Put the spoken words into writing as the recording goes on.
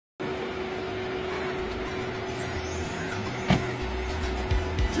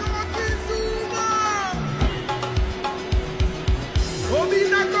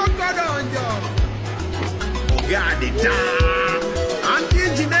got it. And the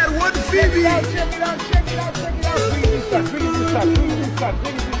engineer would Phoebe. Check it out. Bring this side.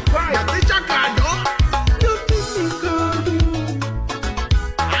 Yeah, the chakado.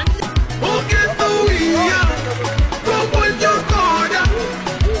 Okay, so we are. Go put your corner.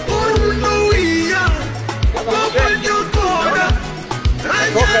 Oh, no, we are. Go put your corner.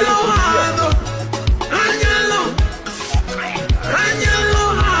 Añalo.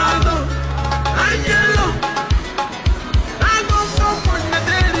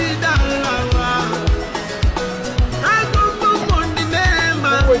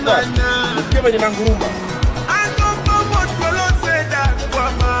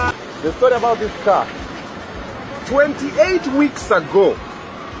 The story about this car. 28 weeks ago,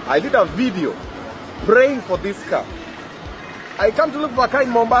 I did a video praying for this car. I come to look for a car in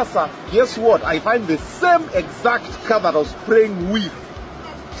Mombasa. Guess what? I find the same exact car that I was praying with.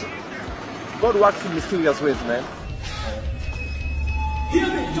 God works in mysterious ways, man. Hear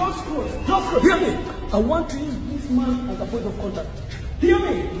me, just close, hear me. I want to use this man as a point of contact. Hear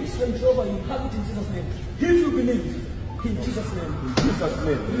me, this Range Rover, you have it in Jesus' name. If you believe, in Jesus' name. In Jesus'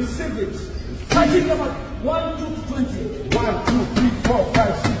 name. Receive it. Counting number 1, 2 to 20. 1, 2, 3, 4,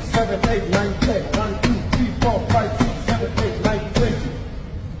 5, 6, 7, 8, 9, 10. 1, 2, 3, 4, 5, 6, 7, 8, 9, 20.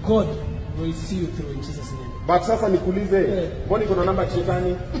 God will see you through in Jesus' name. But sasa nikuulize, mbona iko na namba ya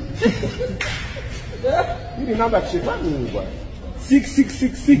kishetani? Hii ni namba ya kishetani bwana.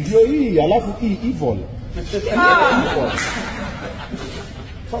 6666 ndio hii, alafu hii evil.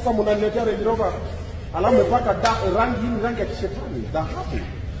 Sasa mnaniletea Range Rover, alafu mpaka rangi ya kishetani, dhahabu.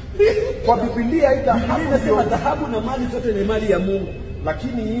 Kwa Biblia hii dhahabu inasema dhahabu na mali zote ni mali ya Mungu.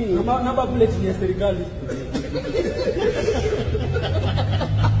 Lakini hii namba plate ni ya serikali.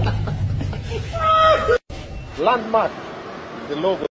 Landmark, the logo.